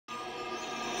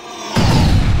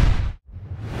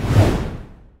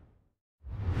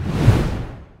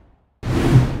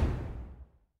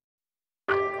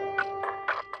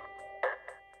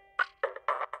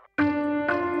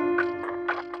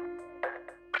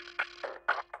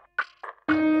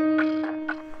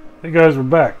Hey guys, we're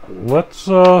back. Let's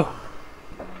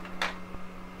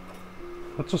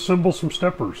assemble some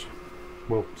steppers.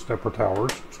 Well, stepper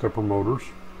towers, stepper motors.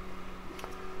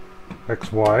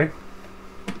 XY.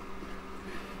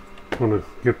 I'm going to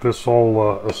get this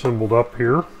all assembled up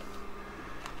here,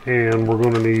 and we're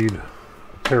going to need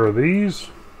a pair of these.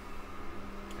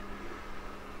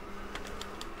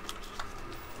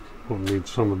 We'll need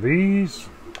some of these.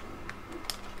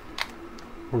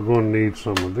 We're going to need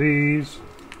some of these.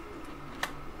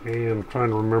 And I'm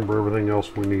trying to remember everything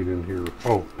else we need in here.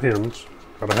 Oh, pins.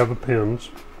 Gotta have the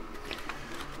pins.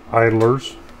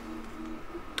 Idlers.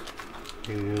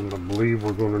 And I believe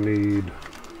we're going to need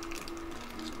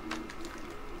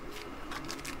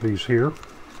these here.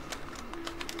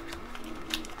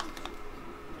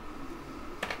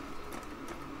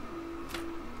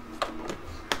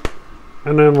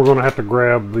 And then we're going to have to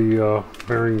grab the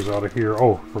bearings out of here.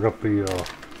 Oh, forgot the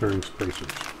bearing spacers.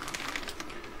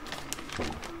 So.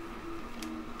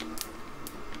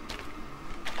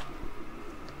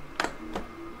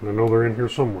 I know they're in here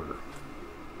somewhere.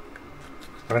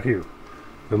 Right here.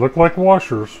 They look like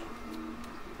washers,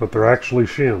 but they're actually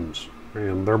shims.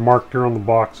 And they're marked here on the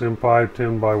box, M5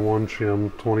 10x1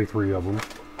 shim, 23 of them.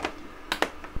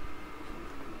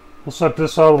 We'll set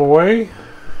this out of the way,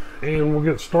 and we'll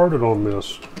get started on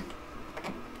this.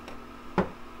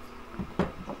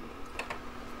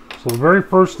 So the very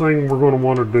first thing we're going to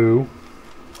want to do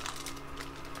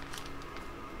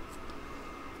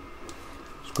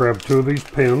is grab two of these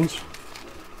pins,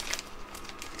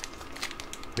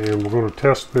 and we're going to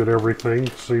test fit everything,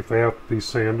 see if they have to be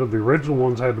sanded. The original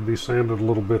ones had to be sanded a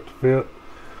little bit to fit.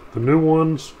 The new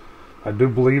ones, I do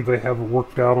believe they have it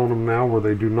worked out on them now where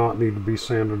they do not need to be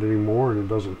sanded anymore, and it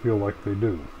doesn't feel like they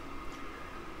do.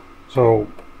 So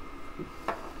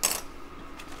I'm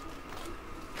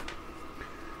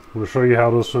going to show you how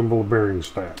to assemble a bearing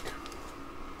stack.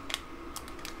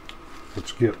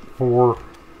 Let's get 4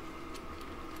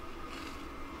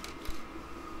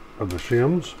 of the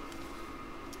shims,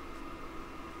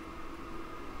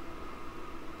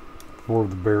 4 of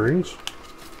the bearings,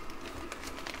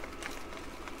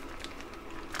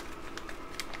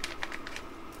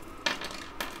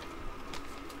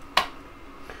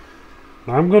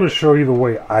 now I'm going to show you the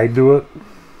way I do it.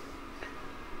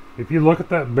 If you look at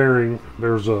that bearing,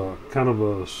 there's a kind of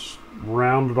a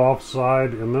rounded off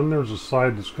side, and then there's a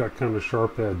side that's got kind of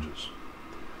sharp edges.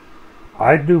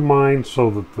 I do mine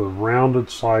so that the rounded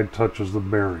side touches the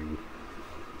bearing.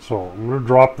 So I'm going to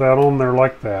drop that on there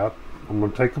like that. I'm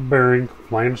going to take a bearing,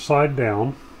 flange side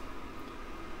down,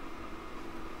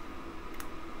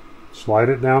 slide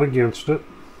it down against it.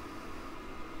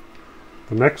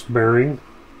 The next bearing,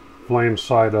 flange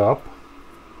side up,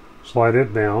 slide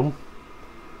it down.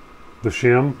 The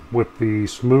shim with the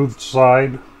smooth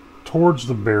side towards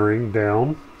the bearing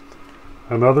down.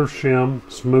 Another shim,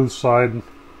 smooth side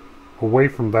away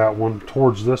from that one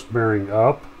towards this bearing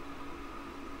up.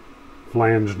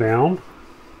 Flange down.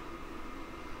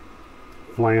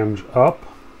 Flange up.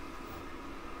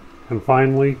 And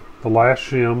finally the last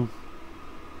shim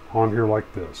on here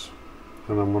like this.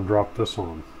 And I'm going to drop this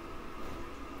on.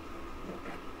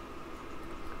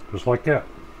 Just like that.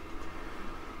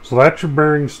 So that's your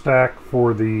bearing stack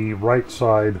for the right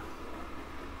side.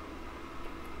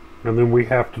 And then we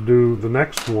have to do the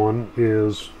next one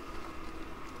is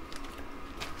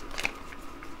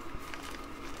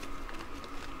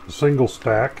a single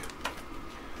stack.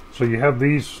 So you have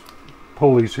these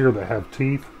pulleys here that have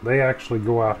teeth. They actually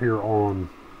go out here on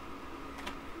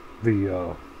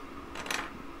the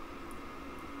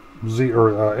Z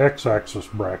or X-axis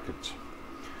brackets.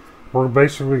 We're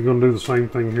basically going to do the same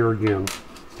thing here again.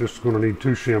 Just going to need 2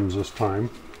 shims this time.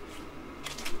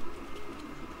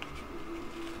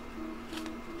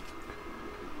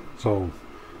 So,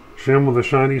 shim with the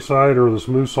shiny side or the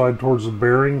smooth side towards the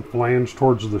bearing, flange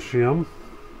towards the shim.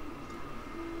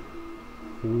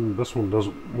 This one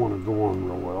doesn't want to go on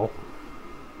real well.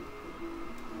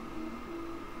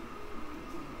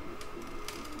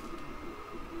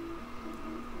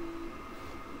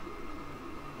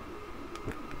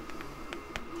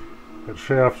 That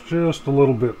shaft's just a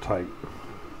little bit tight.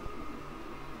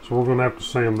 So we're going to have to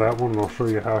sand that one, and I'll show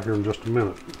you how here in just a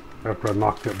minute after I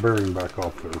knock that bearing back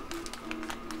off there.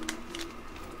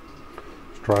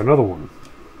 Let's try another one.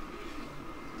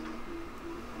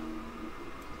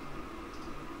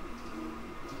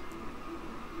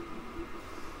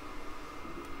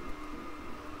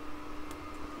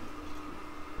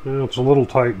 Yeah, it's a little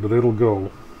tight, but it'll go.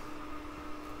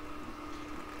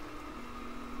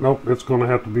 Nope, it's going to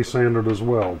have to be sanded as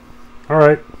well.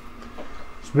 Alright,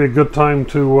 this will be a good time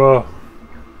to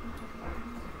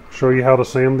show you how to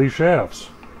sand these shafts.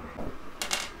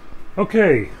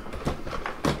 Okay,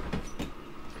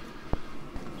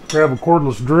 grab a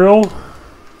cordless drill.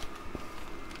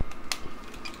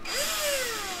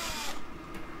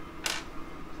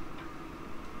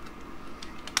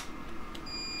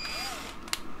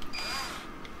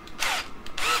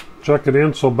 Chuck it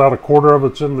in so about a quarter of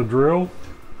it's in the drill.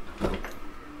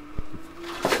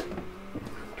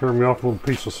 Turn me off a little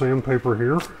piece of sandpaper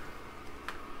here.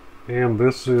 And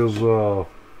this is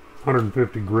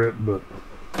 150 grit, but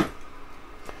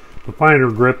the finer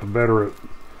grit, the better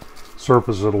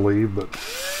surface it'll leave. But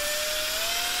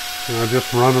I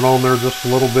just run it on there just a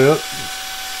little bit.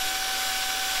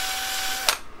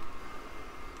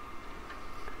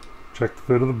 Check the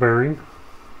fit of the bearing.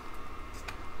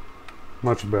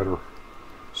 Much better.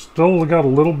 Still got a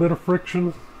little bit of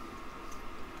friction,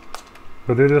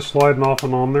 but it is sliding off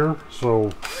and on there,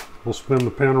 so we'll spin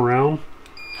the pen around.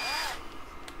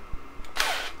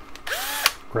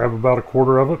 Grab about a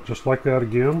quarter of it, just like that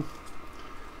again.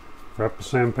 Wrap the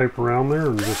sandpaper around there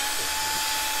and just...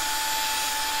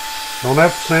 Don't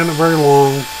have to sand it very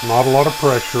long, not a lot of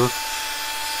pressure.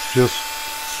 Just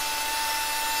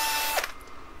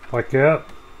like that.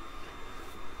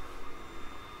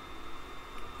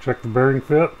 Check the bearing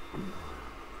fit.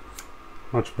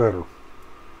 Much better.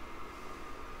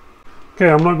 Okay,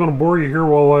 I'm not going to bore you here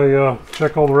while I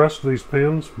check all the rest of these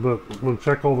pins, but I'm going to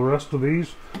check all the rest of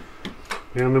these,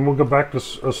 and then we'll go back to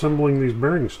assembling these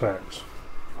bearing stacks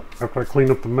after I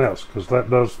clean up the mess, because that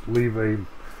does leave a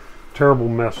terrible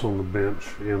mess on the bench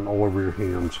and all over your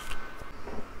hands.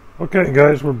 Okay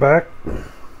guys, we're back.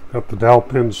 Got the dowel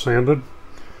pins sanded.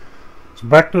 So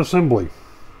back to assembly.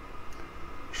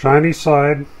 Shiny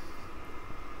side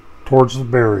towards the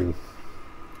bearing,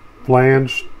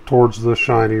 flange towards the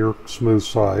shinier smooth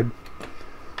side.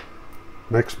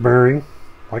 Next bearing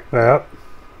like that,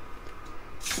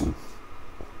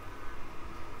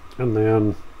 and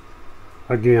then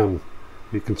again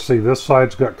you can see this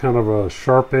side's got kind of a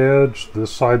sharp edge,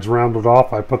 this side's rounded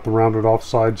off. I put the rounded off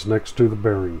sides next to the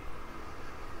bearing,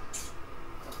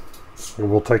 and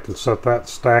we'll take and set that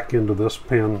stack into this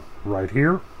pin right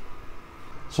here.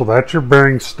 So that's your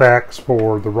bearing stacks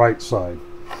for the right side.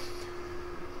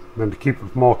 And then to keep it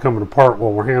from all coming apart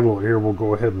while we're handling it here, we'll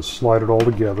go ahead and slide it all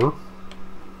together.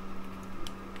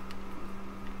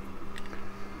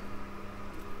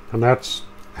 And that's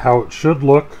how it should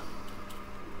look.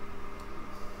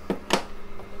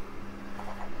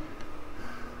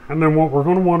 And then what we're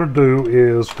going to want to do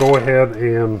is go ahead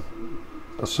and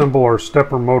assemble our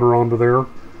stepper motor onto there,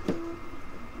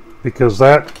 because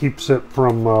that keeps it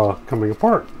from coming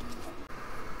apart.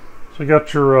 So you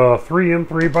got your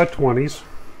 3M3x20s,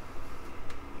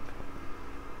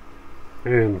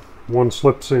 and one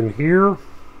slips in here,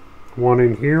 one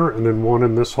in here, and then one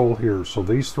in this hole here. So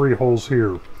these three holes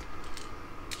here.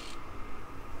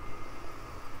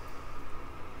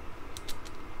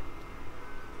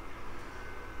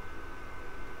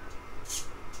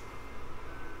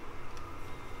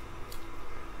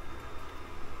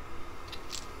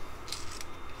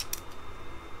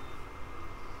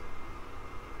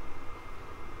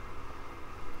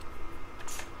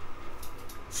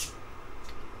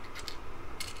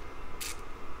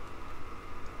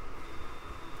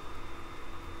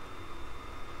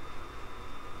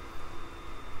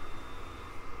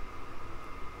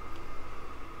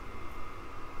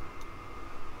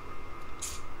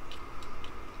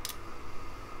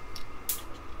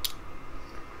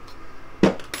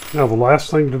 Now the last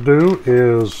thing to do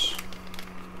is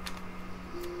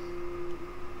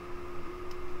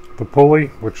the pulley,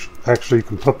 which actually you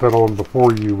can put that on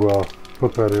before you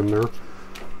put that in there.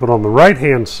 But on the right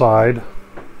hand side,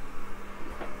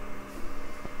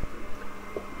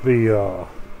 the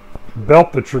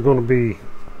belt that you're going to be,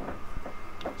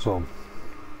 so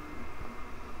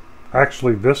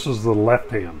actually this is the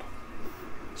left hand.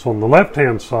 So on the left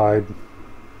hand side,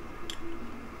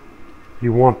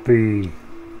 you want the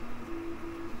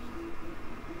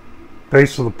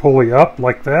base of the pulley up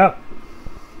like that,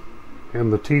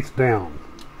 and the teeth down.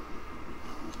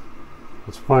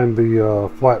 Let's find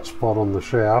the flat spot on the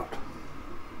shaft.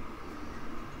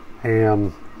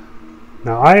 And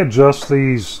now I adjust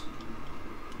these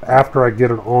after I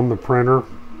get it on the printer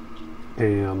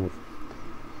and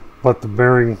let the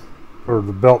bearing or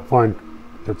the belt find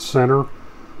its center.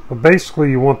 But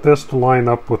basically you want this to line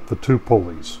up with the two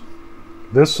pulleys.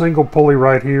 This single pulley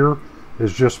right here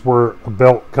is just where a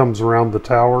belt comes around the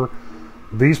tower.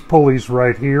 These pulleys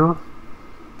right here,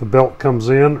 the belt comes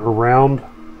in around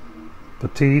the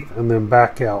teeth and then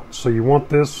back out. So you want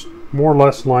this more or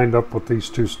less lined up with these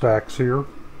two stacks here.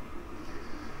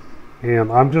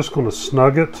 And I'm just going to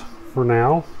snug it for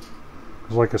now.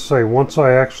 Because like I say, once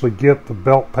I actually get the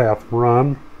belt path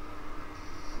run,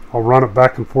 I'll run it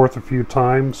back and forth a few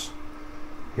times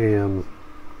and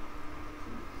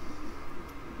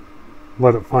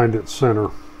let it find its center.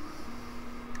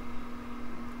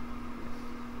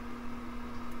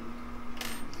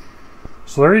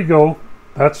 So there you go.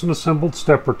 That's an assembled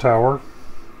stepper tower.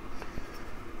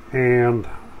 And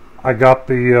I got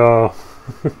the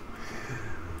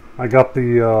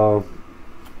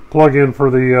plug-in for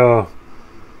the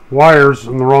wires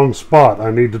in the wrong spot.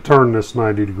 I need to turn this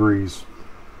 90 degrees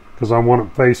because I want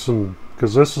it facing,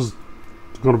 because this is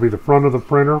going to be the front of the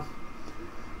printer.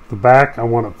 The back, I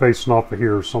want it facing off of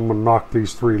here, so I'm going to knock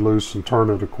these three loose and turn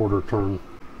it a quarter turn.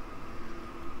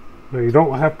 Now you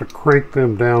don't have to crank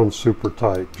them down super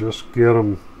tight, just get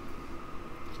them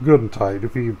good and tight.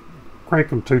 If you crank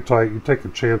them too tight, you take a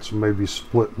chance of maybe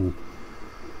splitting,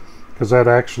 because that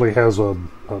actually has a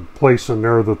place in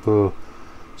there that the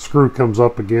screw comes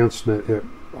up against, and it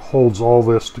holds all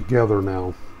this together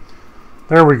now.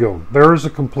 There we go. There is a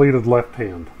completed left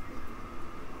hand.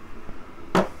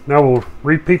 Now we'll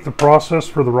repeat the process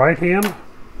for the right hand.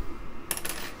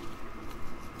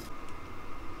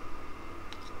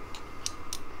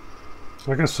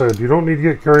 Like I said, you don't need to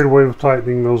get carried away with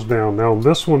tightening those down. Now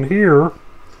this one here,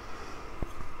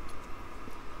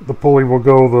 the pulley will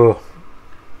go the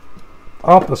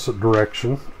opposite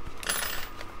direction.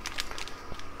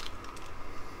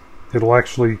 It'll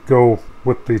actually go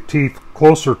with the teeth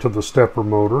closer to the stepper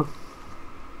motor.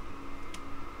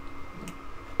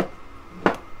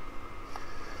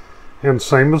 And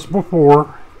same as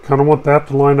before, kind of want that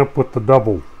to line up with the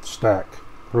double stack,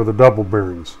 or the double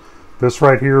bearings. This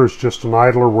right here is just an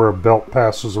idler where a belt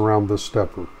passes around this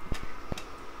stepper.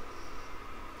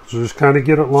 So just kind of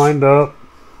get it lined up.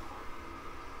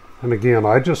 And again,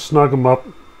 I just snug them up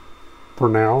for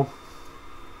now.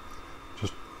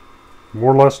 Just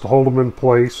more or less to hold them in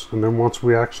place. And then once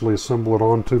we actually assemble it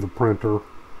onto the printer,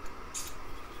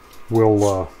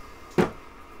 we'll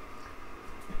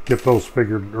get those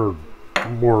figured, or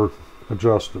more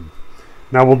adjusted.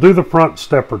 Now we'll do the front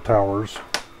stepper towers.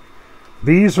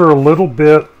 These are a little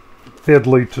bit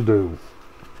fiddly to do.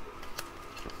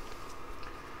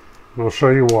 And I'll show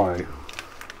you why.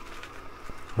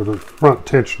 Or the front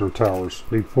tensioner towers.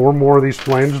 Need 4 more of these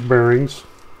flanged bearings.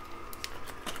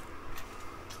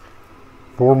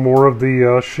 4 more of the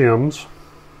shims.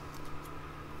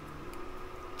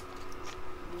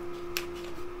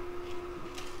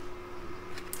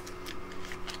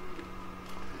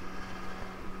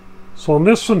 So on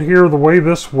this one here, the way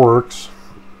this works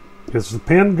is the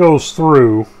pin goes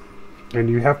through and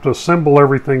you have to assemble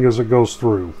everything as it goes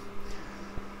through.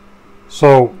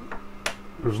 So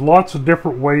there's lots of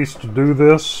different ways to do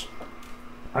this.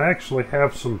 I actually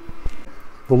have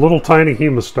the little tiny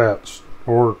hemostats,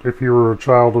 or if you were a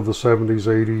child of the 70s,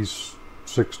 80s,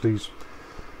 60s.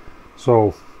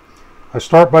 So I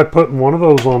start by putting one of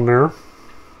those on there.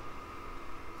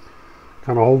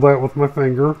 Kind of hold that with my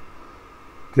finger.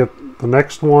 Get the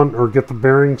next one, or get the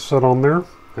bearing set on there,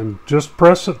 and just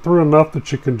press it through enough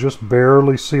that you can just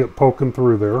barely see it poking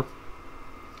through there.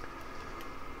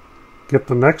 Get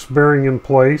the next bearing in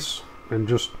place and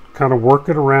just kind of work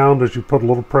it around as you put a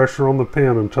little pressure on the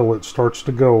pin until it starts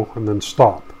to go, and then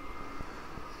stop.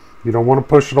 You don't want to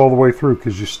push it all the way through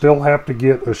because you still have to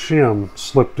get a shim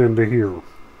slipped into here.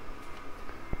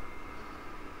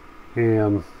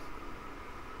 And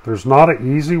there's not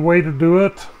an easy way to do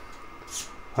it.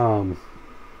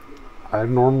 I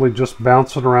normally just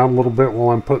bounce it around a little bit while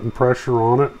I'm putting pressure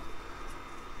on it.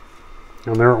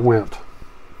 And there it went.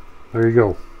 There you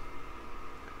go.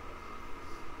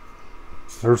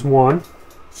 There's one.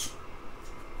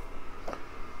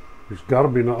 There's got to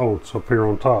be no, oh, it's up here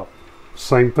on top.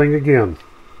 Same thing again.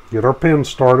 Get our pin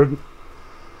started.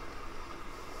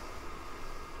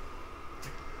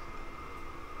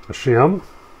 A shim.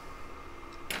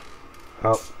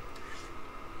 Up.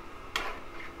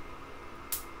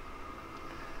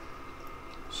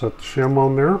 Set the shim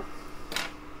on there.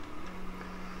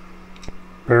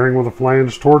 Bearing with a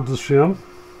flange towards the shim.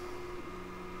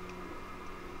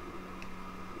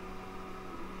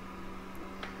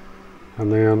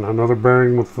 And then another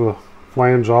bearing with the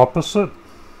flange opposite.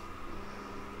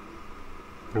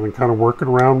 And then kind of work it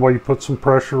around while you put some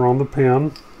pressure on the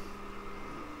pin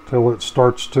till it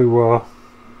starts to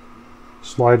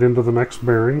slide into the next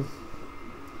bearing.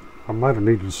 I might have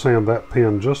needed to sand that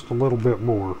pin just a little bit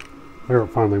more. There it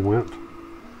finally went.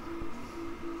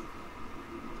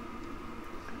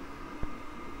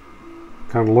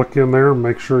 Kind of look in there and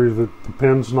make sure that the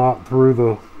pin's not through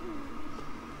the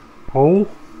hole.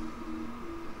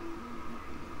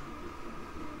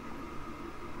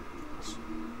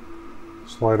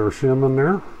 Slide our shim in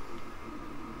there.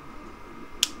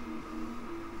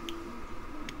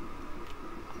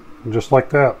 And just like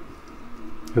that,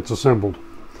 it's assembled.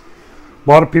 A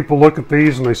lot of people look at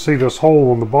these and they see this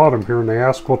hole on the bottom here and they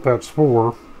ask what that's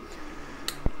for.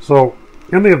 So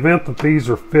in the event that these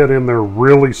are fit in there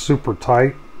really super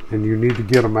tight and you need to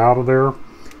get them out of there,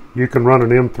 you can run an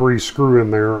M3 screw in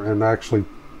there and actually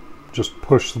just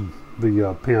push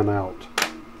the pin out.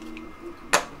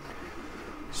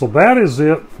 So that is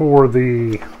it for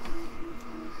the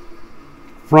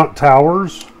front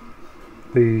towers,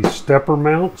 the stepper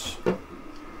mounts.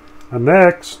 And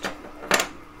next,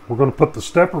 we're going to put the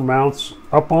stepper mounts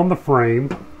up on the frame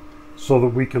so that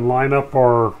we can line up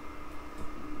our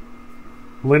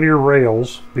linear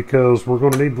rails, because we're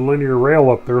going to need the linear rail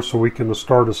up there so we can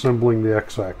start assembling the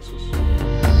X-axis.